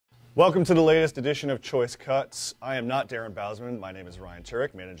Welcome to the latest edition of Choice Cuts. I am not Darren Bousman. My name is Ryan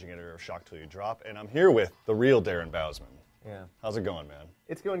Turek, managing editor of Shock Till You Drop, and I'm here with the real Darren Bousman. Yeah. How's it going, man?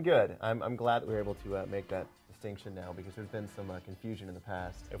 It's going good. I'm glad that we were able to make that distinction now because there's been some confusion in the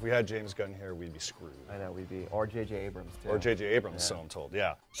past. If we had James Gunn here, we'd be screwed. I know, we'd be. Or J.J. Abrams, too. Or J.J. Abrams, so I'm told,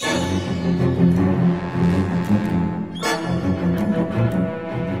 yeah.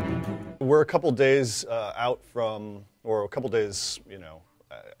 We're a couple days out from, or a couple days,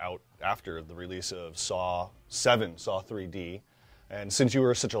 out after the release of Saw 7, Saw 3D. And since you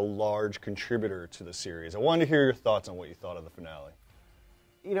were such a large contributor to the series, I wanted to hear your thoughts on what you thought of the finale.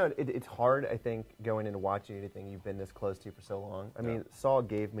 You know, it's hard, I think, going into watching anything you've been this close to for so long. I mean, Saw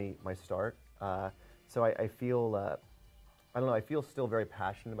gave me my start, so I feel, I don't know, I feel still very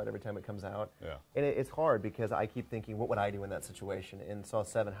passionate about every time it comes out. Yeah. And it's hard because I keep thinking, what would I do in that situation? In Saw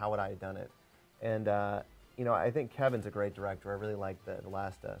 7, how would I have done it? And, you know, I think Kevin's a great director. I really liked the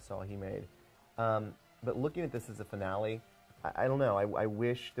last Saw he made. But looking at this as a finale, I don't know. I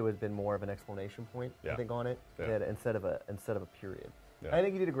wish there would have been more of an explanation point, I think, on it, that instead of a period. Yeah. I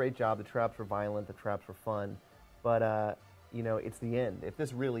think he did a great job. The traps were violent. The traps were fun. But, you know, it's the end. If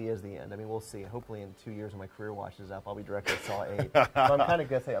this really is the end, I mean, we'll see. Hopefully in 2 years when my career washes up, I'll be director of Saw 8. So I'm kind of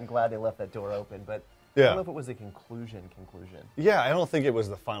going to say I'm glad they left that door open. But I don't know if it was a conclusion. Yeah, I don't think it was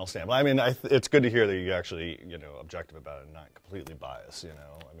the final stand. I mean, it's good to hear that you're actually, objective about it and not completely biased,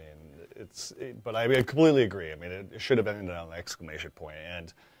 I mean, but I completely agree. I mean, it should have ended on an exclamation point.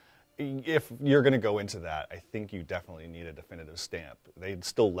 And if you're going to go into that, I think you definitely need a definitive stamp. They'd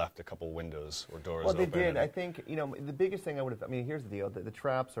still left a couple windows or doors open. Well, they did. I think, the biggest thing I would have, I mean, here's the deal. The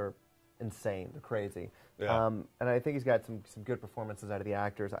traps are insane. They're crazy. Yeah. And I think he's got some good performances out of the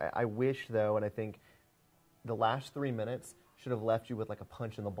actors. I wish, though, and I think the last 3 minutes should have left you with like a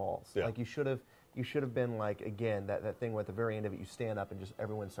punch in the balls. Yeah. Like you should have been like, again, that thing where at the very end of it you stand up and just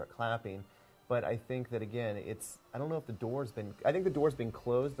everyone start clapping. But I think that, again, I don't know if the door's been, I think the door's been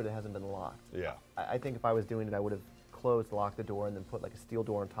closed, but it hasn't been locked. Yeah. I think if I was doing it, I would have closed, locked the door, and then put like a steel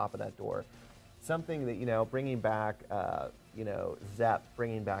door on top of that door. Something that, bringing back, Zepp,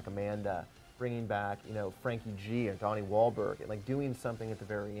 bringing back Amanda, bringing back, Frankie G or Donnie Wahlberg, and like doing something at the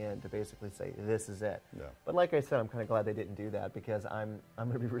very end to basically say, this is it. Yeah. But like I said, I'm kind of glad they didn't do that because I'm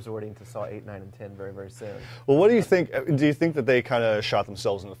going to be resorting to Saw 8, 9, and 10 very, very soon. Well, what do you think? Do you think that they kind of shot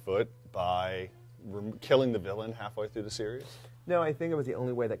themselves in the foot by killing the villain halfway through the series? No, I think it was the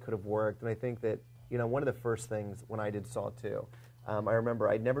only way that could have worked. And I think that, one of the first things when I did Saw 2, I remember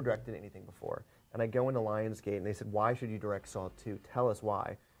I'd never directed anything before. And I go into Lionsgate and they said, why should you direct Saw 2? Tell us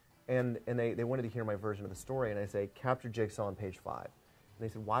why. And they wanted to hear my version of the story, and I say, capture Jigsaw on page 5. And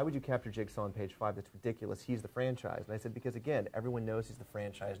they said, why would you capture Jigsaw on page 5? That's ridiculous. He's the franchise. And I said, because, again, everyone knows he's the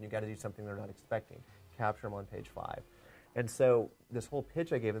franchise, and you've got to do something they're not expecting. Capture him on page 5. And so this whole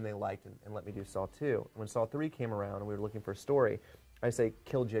pitch I gave them, they liked and let me do Saw 2. When Saw 3 came around and we were looking for a story, I say,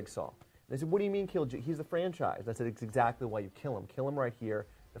 kill Jigsaw. And they said, what do you mean kill Jigsaw? He's the franchise. I said, it's exactly why you kill him. Kill him right here.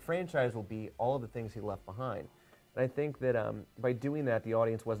 The franchise will be all of the things he left behind. And I think that by doing that, the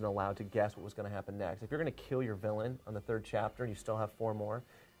audience wasn't allowed to guess what was going to happen next. If you're going to kill your villain on the 3rd chapter and you still have 4 more,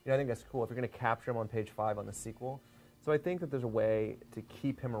 I think that's cool. If you're going to capture him on page 5 on the sequel. So I think that there's a way to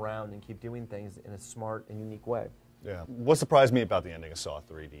keep him around and keep doing things in a smart and unique way. Yeah. What surprised me about the ending of Saw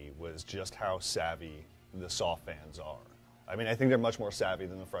 3D was just how savvy the Saw fans are. I mean, I think they're much more savvy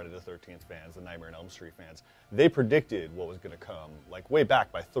than the Friday the 13th fans, the Nightmare on Elm Street fans. They predicted what was going to come, like way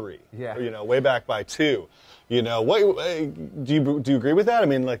back by 3. Yeah. Or, way back by 2. Do you agree with that? I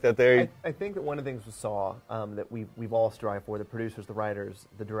mean, like that they. I think that one of the things we saw that we've all strived for, the producers, the writers,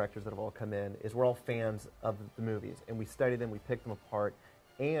 the directors that have all come in, is we're all fans of the movies, and we study them, we pick them apart,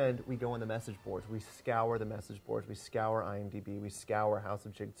 and we go on the message boards. We scour the message boards. We scour IMDb. We scour House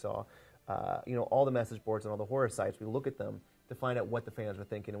of Jigsaw. All the message boards and all the horror sites, we look at them to find out what the fans are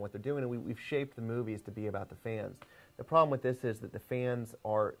thinking and what they're doing, and we've shaped the movies to be about the fans. The problem with this is that the fans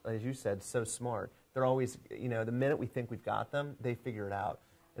are, as you said, so smart. They're always, the minute we think we've got them, they figure it out.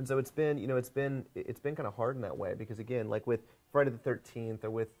 And so it's been kind of hard in that way because, again, like with Friday the 13th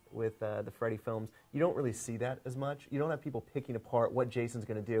or with the Freddy films, you don't really see that as much. You don't have people picking apart what Jason's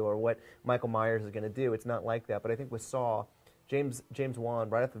going to do or what Michael Myers is going to do. It's not like that. But I think with Saw, James Wan,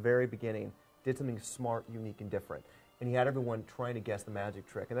 right at the very beginning, did something smart, unique, and different. And he had everyone trying to guess the magic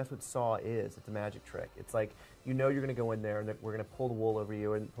trick. And that's what Saw is. It's a magic trick. It's like, you're going to go in there and we're going to pull the wool over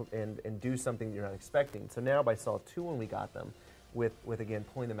you and do something you're not expecting. So now by Saw 2, when we got them, with again,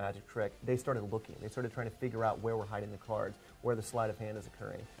 pulling the magic trick, they started looking. They started trying to figure out where we're hiding the cards, where the sleight of hand is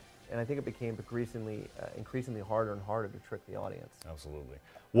occurring. And I think it became increasingly harder and harder to trick the audience. Absolutely.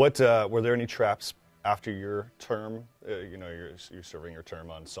 What were there any traps after your term, you know, you're serving your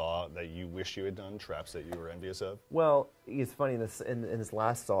term on Saw, that you wish you had done, traps that you were envious of? Well, it's funny, in this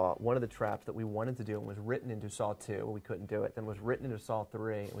last Saw, one of the traps that we wanted to do and was written into Saw 2, we couldn't do it, then was written into Saw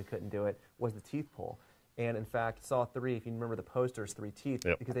 3, and we couldn't do it, was the teeth pull. And in fact, Saw 3, if you remember the poster, is 3 teeth,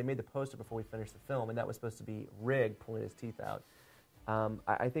 yep. because they made the poster before we finished the film, and that was supposed to be Rig pulling his teeth out.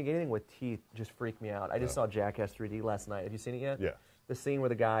 I think anything with teeth just freaked me out. I just saw Jackass 3D last night. Have you seen it yet? Yeah. The scene where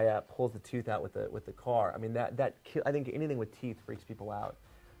the guy pulls the tooth out with the car. I mean, I think anything with teeth freaks people out.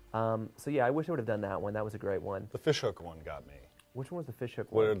 So yeah, I wish I would have done that one. That was a great one. The fishhook one got me. Which one was the fishhook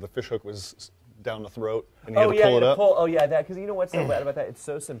one? Where the fishhook was down the throat and you had to pull it up. Oh yeah, that, because you know what's so bad about that? It's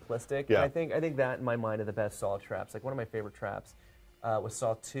so simplistic. Yeah. And I think that in my mind are the best Saw traps. Like one of my favorite traps was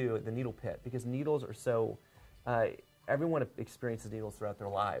Saw 2, the needle pit, because needles are so. Everyone experiences needles throughout their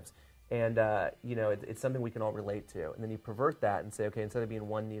lives. And, you know, it's something we can all relate to. And then you pervert that and say, okay, instead of being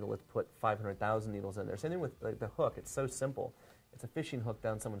one needle, let's put 500,000 needles in there. Same thing with like, the hook. It's so simple. It's a fishing hook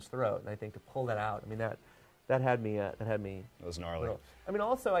down someone's throat. And I think to pull that out, I mean, that had me. That was gnarly. I mean,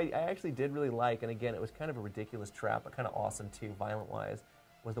 also, I actually did really like, and again, it was kind of a ridiculous trap, but kind of awesome too, violent-wise,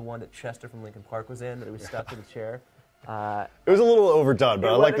 was the one that Chester from Linkin Park was in, that he was stuck to the chair. It was a little overdone,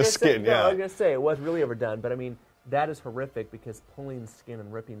 but I like the skin, yeah. I was going to say, it was really overdone, but I mean, that is horrific because pulling skin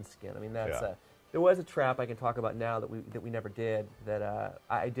and ripping skin. I mean, that's there was a trap I can talk about now that we never did that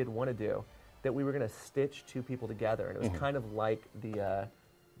I did want to do, that we were going to stitch 2 people together, and it was kind of like the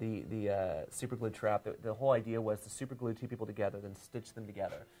super glue trap. The whole idea was to super glue 2 people together, then stitch them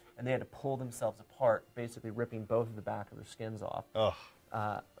together, and they had to pull themselves apart, basically ripping both of the back of their skins off.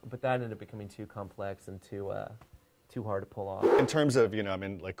 But that ended up becoming too complex and too hard to pull off. In terms of, you know, I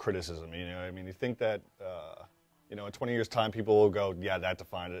mean, like criticism, you know, I mean, you think that. You know, in 20 years' time, people will go, yeah, that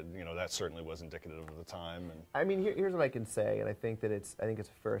defined it. You know, that certainly was indicative of the time. And I mean, here's what I can say, and I think it's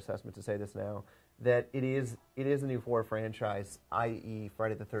a fair assessment to say this now, that it is a new horror franchise, i.e.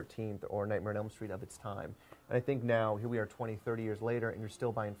 Friday the 13th or Nightmare on Elm Street of its time. And I think now, here we are 20, 30 years later, and you're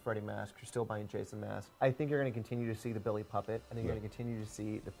still buying Freddy masks, you're still buying Jason masks. I think you're going to continue to see the Billy puppet. I think you're going to continue to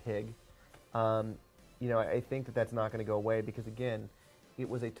see the pig. You know, I think that's not going to go away because, again, it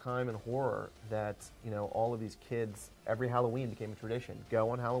was a time in horror that, you know, all of these kids, every Halloween became a tradition. Go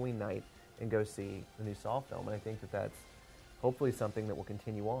on Halloween night and go see the new Saw film. And I think that's hopefully something that will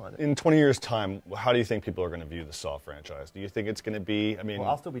continue on. In 20 years' time, how do you think people are going to view the Saw franchise? Do you think it's going to be, I mean... Well,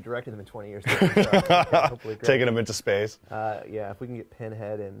 I'll still be directing them in 20 years' time. So hopefully great. Taking them into space? Yeah, if we can get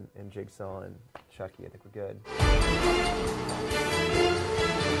Pinhead and Jigsaw and Chucky, I think we're good.